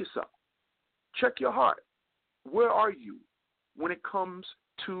check yourself. Check your heart. Where are you when it comes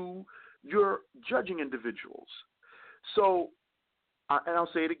to your judging individuals? So, and I'll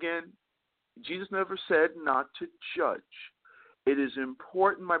say it again, Jesus never said not to judge. It is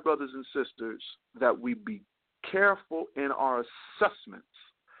important, my brothers and sisters, that we be careful in our assessments,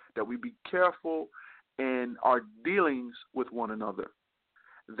 that we be careful in our dealings with one another,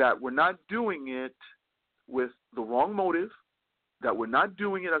 that we're not doing it with the wrong motive, that we're not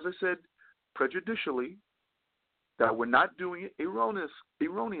doing it, as I said, prejudicially, that we're not doing it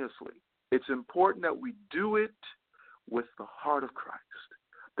erroneously. It's important that we do it with the heart of Christ,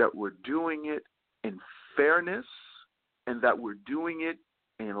 that we're doing it in fairness, and that we're doing it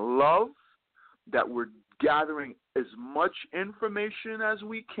in love, that we're gathering as much information as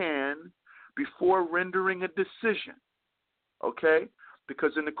we can before rendering a decision, okay?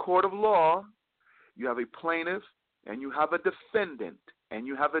 Because in the court of law, you have a plaintiff, and you have a defendant, and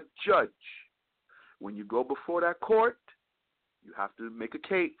you have a judge. When you go before that court, you have to make a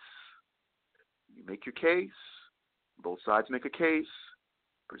case. You make your case, both sides make a case,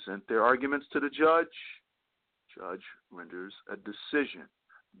 present their arguments to the judge. Judge renders a decision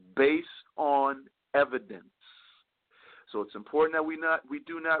based on evidence. So it's important that we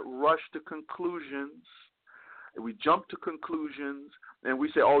do not rush to conclusions. We jump to conclusions and we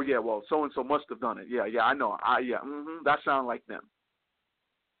say, "Oh yeah, well, so and so must have done it. Yeah, I know. That sounds like them.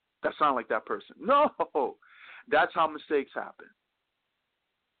 That sounds like that person." No, that's how mistakes happen.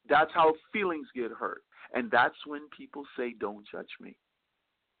 That's how feelings get hurt, and that's when people say, "Don't judge me."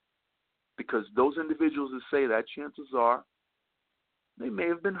 Because those individuals that say that, chances are they may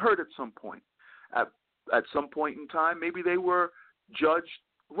have been hurt at some point. At some point in time, maybe they were judged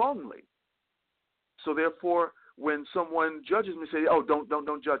wrongly. So therefore, when someone judges me, say, "Oh,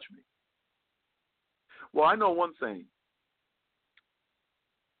 don't judge me." Well, I know one thing.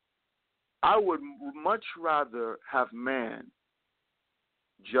 I would much rather have man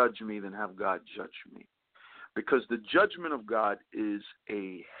judge me than have God judge me. Because the judgment of God is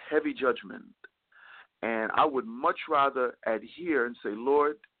a heavy judgment. And I would much rather adhere and say,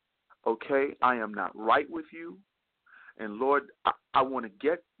 "Lord, okay, I am not right with you. And Lord, I want to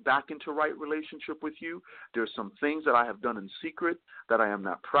get back into right relationship with you. There's some things that I have done in secret that I am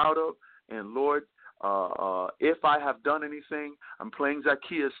not proud of. And Lord, if I have done anything," I'm playing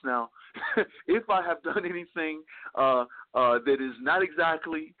Zacchaeus now, "if I have done anything that is not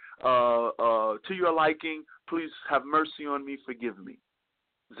exactly to your liking, please have mercy on me, forgive me."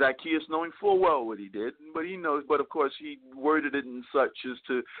 Zacchaeus, knowing full well what he did, but he knows, but of course he worded it in such as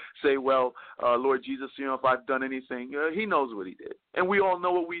to say, "Well, Lord Jesus, if I've done anything," he knows what he did, and we all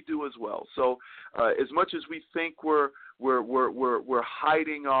know what we do as well. So, as much as we think we're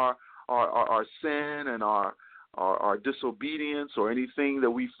hiding our sin and our disobedience or anything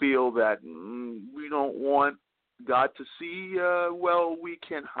that we feel that we don't want God to see, well, we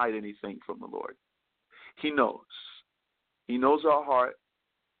can't hide anything from the Lord. He knows. He knows our heart.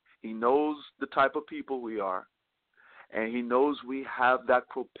 He knows the type of people we are. And he knows we have that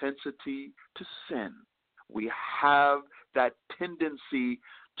propensity to sin. We have that tendency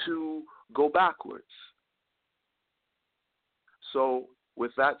to go backwards. So,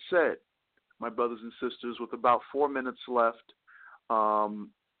 with that said, my brothers and sisters, with about 4 minutes left, I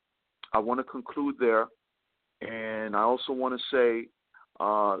want to conclude there. And I also want to say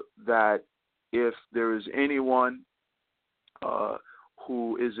that if there is anyone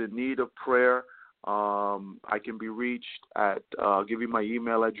who is in need of prayer, I can be reached at, I'll give you my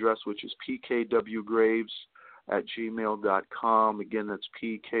email address, which is pkwgraves@gmail.com. Again, that's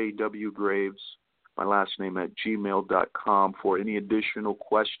pkwgraves, my last name, @gmail.com, for any additional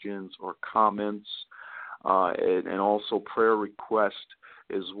questions or comments, and also prayer requests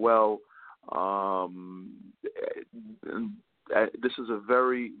as well. This is a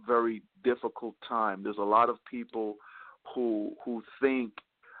very, very difficult time. There's a lot of people who think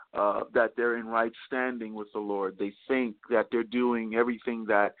that they're in right standing with the Lord. They think that they're doing everything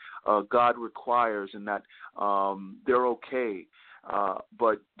that God requires and that they're okay.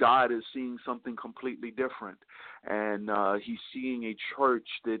 But God is seeing something completely different. And he's seeing a church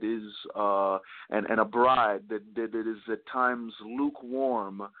that is, and a bride that is at times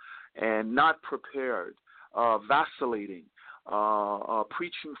lukewarm and not prepared, vacillating,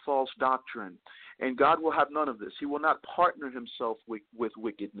 preaching false doctrine. And God will have none of this. He will not partner himself with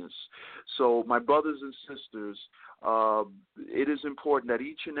wickedness. So, my brothers and sisters, it is important that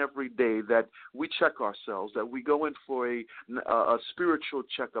each and every day that we check ourselves, that we go in for a spiritual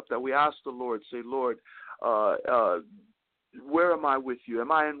checkup, that we ask the Lord, say, Lord, where am I with you?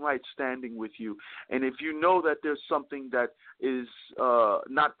 Am I in right standing with you? And if you know that there's something that is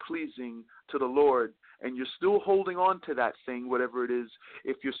not pleasing to the Lord, and you're still holding on to that thing, whatever it is,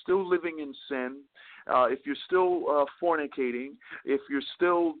 if you're still living in sin, if you're still fornicating, if you're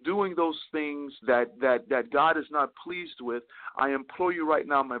still doing those things that God is not pleased with, I implore you right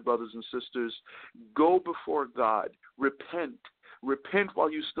now, my brothers and sisters, go before God, repent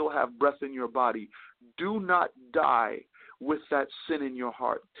while you still have breath in your body. Do not die with that sin in your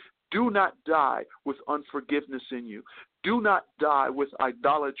heart. Do not die with unforgiveness in you. Do not die with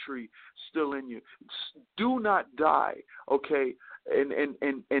idolatry still in you. Do not die, okay,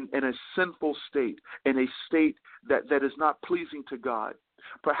 in a sinful state, in a state that is not pleasing to God.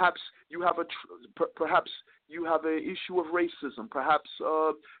 Perhaps you have an issue of racism. Perhaps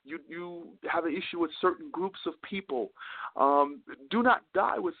you have an issue with certain groups of people. Do not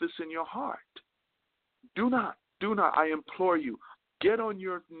die with this in your heart. Do not. I implore you. Get on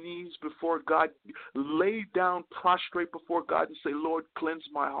your knees before God. Lay down prostrate before God and say, Lord, cleanse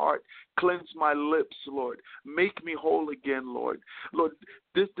my heart. Cleanse my lips, Lord. Make me whole again, Lord. Lord,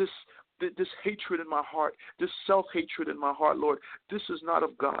 this hatred in my heart, this self-hatred in my heart, Lord, this is not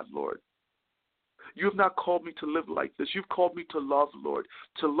of God, Lord. You have not called me to live like this. You've called me to love, Lord,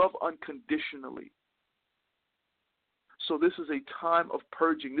 to love unconditionally. So this is a time of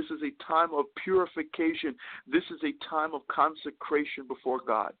purging. This is a time of purification. This is a time of consecration before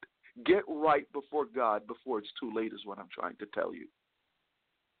God. Get right before God before it's too late is what I'm trying to tell you.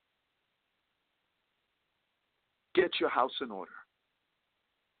 Get your house in order.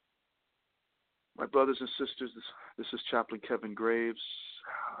 My brothers and sisters, this is Chaplain Kevin Graves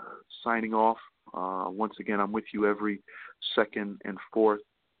signing off. Once again, I'm with you every second and fourth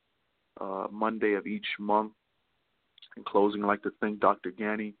Monday of each month. In closing, I'd like to thank Dr.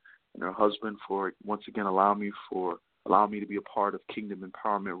 Gani and her husband for once again allowing me to be a part of Kingdom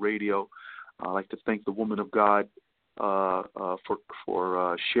Empowerment Radio. I'd like to thank the woman of God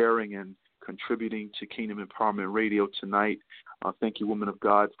for sharing and contributing to Kingdom Empowerment Radio tonight. Thank you, woman of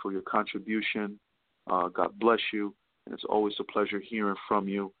God, for your contribution. God bless you, and it's always a pleasure hearing from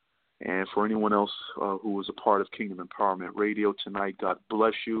you. And for anyone else who was a part of Kingdom Empowerment Radio tonight, God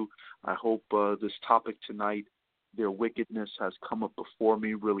bless you. I hope this topic tonight, their wickedness, has come up before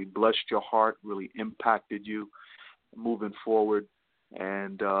me, really blessed your heart, really impacted you moving forward.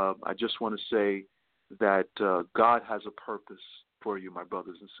 And I just want to say that God has a purpose for you, my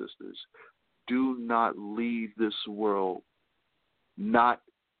brothers and sisters. Do not leave this world not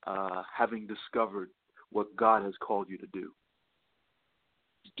having discovered what God has called you to do.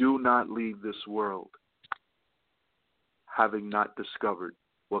 Do not leave this world having not discovered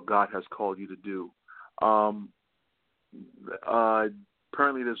what God has called you to do.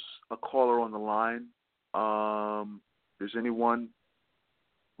 Apparently there's a caller on the line. If there's anyone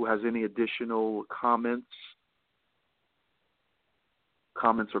who has any additional comments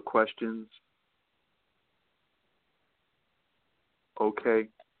or questions. Okay.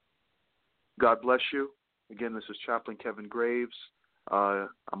 God bless you. Again, this is Chaplain Kevin Graves.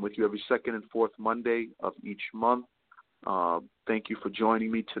 I'm with you every second and fourth Monday of each month. Thank you for joining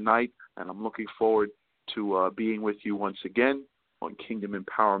me tonight, and I'm looking forward to being with you once again on Kingdom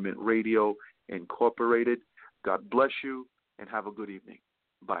Empowerment Radio Incorporated. God bless you, and have a good evening.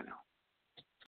 Bye now.